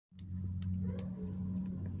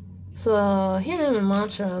So here I am in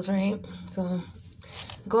Montrose, right? So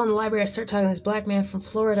I go in the library, I start talking to this black man from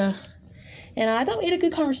Florida. And I thought we had a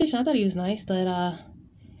good conversation. I thought he was nice, but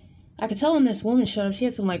I could tell when this woman showed up, she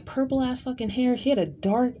had some like purple ass fucking hair. She had a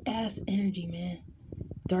dark ass energy, man.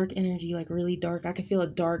 Dark energy, like really dark. I could feel a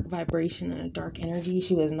dark vibration and a dark energy.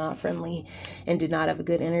 She was not friendly and did not have a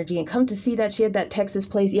good energy. And come to see that she had that Texas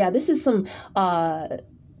place. Yeah, this is some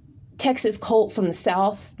Texas cult from the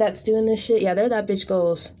South that's doing this shit. Yeah, there that bitch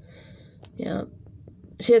goes. Yeah.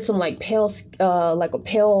 She had some like pale, like a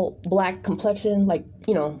pale black complexion, like,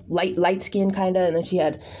 you know, light skin kind of. And then she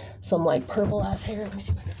had some like purple ass hair. Let me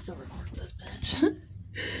see if I can still record this bitch.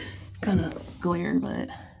 Kind of glare, but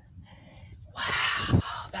wow,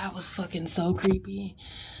 that was fucking so creepy.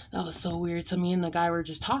 That was so weird. So me and the guy were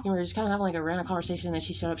just talking. We were just kind of having like a random conversation. And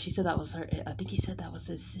she showed up. She said that was her. I think he said that was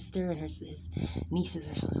his sister and his nieces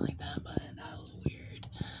or something like that. But that was weird.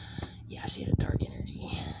 Yeah, she had a dark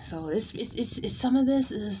energy. So it's some of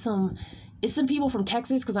this is some. It's some people from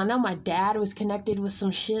Texas, because I know my dad was connected with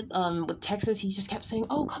some shit with Texas. He just kept saying,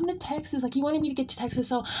 oh, come to Texas. Like, he wanted me to get to Texas.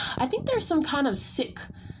 So I think there's some kind of sick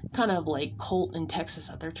kind of like cult in Texas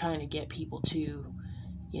that they're trying to get people to,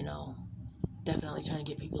 you know, definitely trying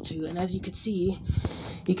to get people to. And as you could see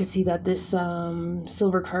that this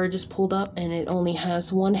silver car just pulled up and it only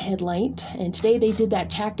has one headlight. And today they did that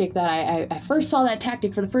tactic that I first saw that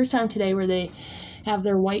tactic for the first time today, where they have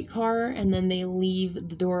their white car and then they leave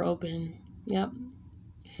the door open. Yep.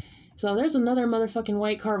 So there's another motherfucking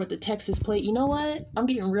white car with the Texas plate. You know what? I'm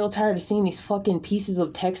getting real tired of seeing these fucking pieces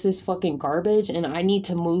of Texas fucking garbage, and I need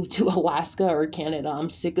to move to Alaska or Canada. I'm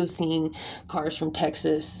sick of seeing cars from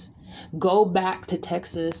Texas. Go back to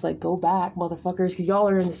Texas. Like, go back, motherfuckers, because y'all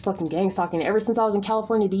are in this fucking gang stalking. Ever since I was in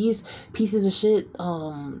California, these pieces of shit,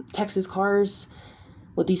 Texas cars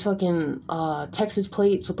with these fucking Texas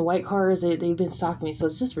plates with the white cars, they've been stalking me. So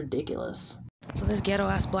it's just ridiculous. So this ghetto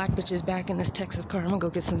ass black bitch is back in this Texas car. I'm gonna go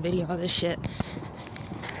get some video of this shit.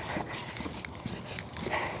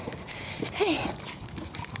 Hey.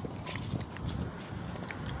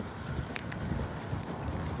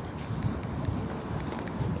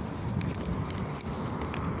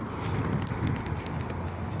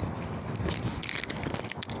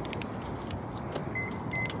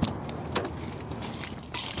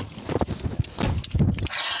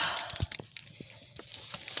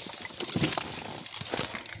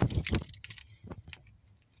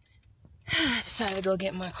 I decided to go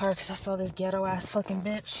get in my car because I saw this ghetto ass fucking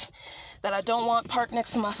bitch that I don't want parked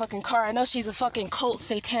next to my fucking car. I know she's a fucking cult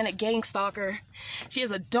satanic gang stalker. She has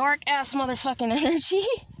a dark ass motherfucking energy.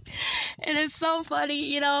 And it's so funny,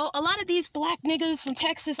 you know, a lot of these black niggas from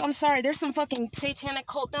Texas, I'm sorry, there's some fucking satanic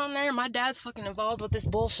cult down there. My dad's fucking involved with this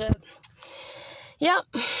bullshit. Yep.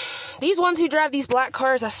 These ones who drive these black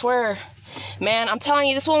cars, I swear, man, I'm telling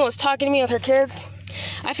you, this woman was talking to me with her kids.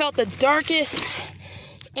 I felt the darkest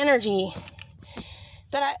energy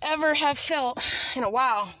that I ever have felt in a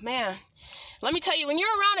while, man. Let me tell you, when you're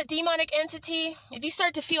around a demonic entity, if you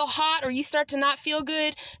start to feel hot or you start to not feel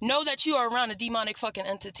good, know that you are around a demonic fucking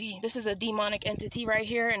entity. This is a demonic entity right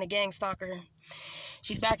here and a gang stalker.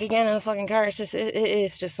 She's back again in the fucking car. It's just, it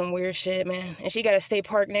is just some weird shit, man. And she gotta stay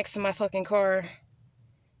parked next to my fucking car.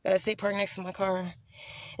 Gotta stay parked next to my car.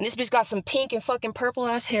 And this bitch got some pink and fucking purple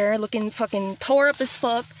ass hair, looking fucking tore up as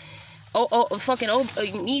fuck.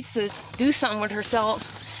 Needs to do something with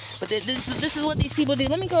herself. But this is what these people do.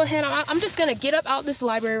 Let me go ahead. I'm just gonna get up out this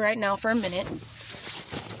library right now for a minute.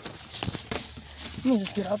 Let me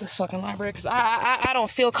just get out this fucking library because I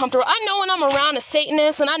don't feel comfortable. I know when I'm around a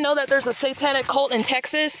Satanist, and I know that there's a satanic cult in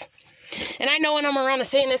Texas. And I know when I'm around a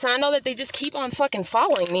Satanist, and I know that they just keep on fucking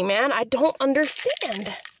following me, man. I don't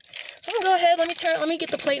understand. So I'm gonna go ahead. Let me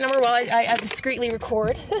get the plate number while I discreetly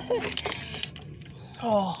record.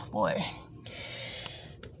 Oh, boy.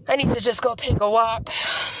 I need to just go take a walk.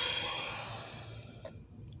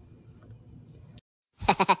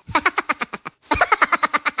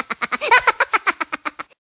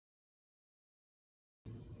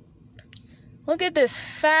 Look at this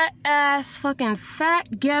fat ass, fucking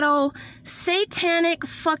fat ghetto, satanic,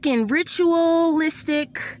 fucking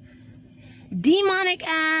ritualistic, demonic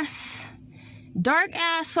ass, dark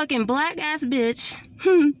ass, fucking black ass bitch.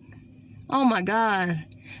 Oh my God.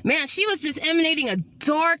 Man, she was just emanating a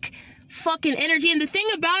dark fucking energy. And the thing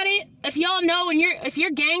about it, if y'all know, if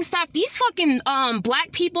you're gang stalked, these fucking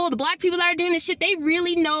black people, the black people that are doing this shit, they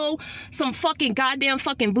really know some fucking goddamn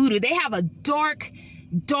fucking voodoo. They have a dark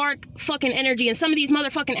fucking energy. And some of these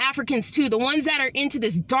motherfucking Africans too, the ones that are into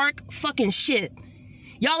this dark fucking shit.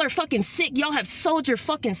 Y'all are fucking sick. Y'all have sold your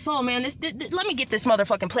fucking soul, man. Let me get this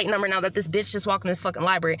motherfucking plate number now that this bitch just walked in this fucking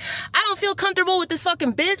library. I don't feel comfortable with this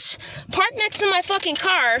fucking bitch parked next to my fucking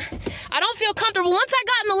car. I don't feel comfortable. Once I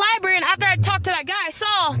got in the library and after I talked to that guy, I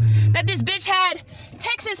saw that this bitch had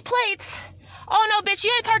Texas plates. Oh no, bitch,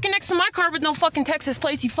 you ain't parking next to my car with no fucking Texas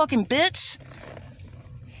plates, you fucking bitch.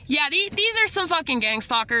 Yeah, these are some fucking gang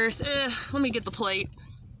stalkers. Let me get the plate.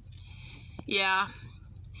 Yeah.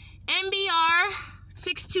 MBR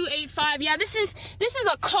 6285. Yeah, this is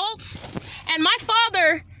a cult, and my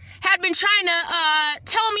father had been trying to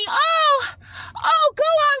tell me,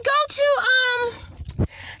 go to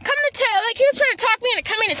like he was trying to talk me into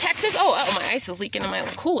coming to Texas. Oh, my ice is leaking in my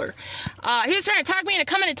cooler. He was trying to talk me into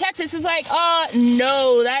coming to Texas. It's like,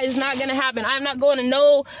 no, that is not gonna happen. I'm not going to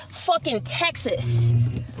no fucking Texas.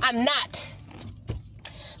 I'm not.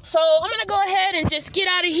 So I'm gonna go ahead and just get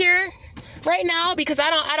out of here right now because I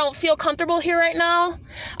don't feel comfortable here right now.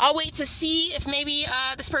 I'll wait to see if maybe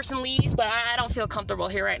this person leaves, but I don't feel comfortable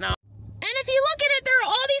here right now. And if you look at it, there are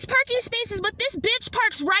all these parking spaces, but this bitch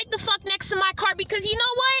parks right the fuck next to my car because you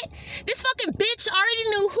know what? This fucking bitch already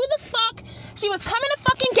knew who the fuck she was coming to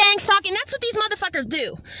fucking gang stalk, and that's what these motherfuckers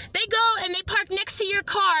do. They go and they park next to your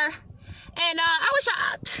car, and I wish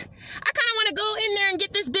I kind of want to go in there and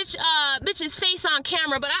get this bitch's face on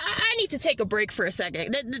camera, but I need to take a break for a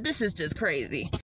second. This is just crazy.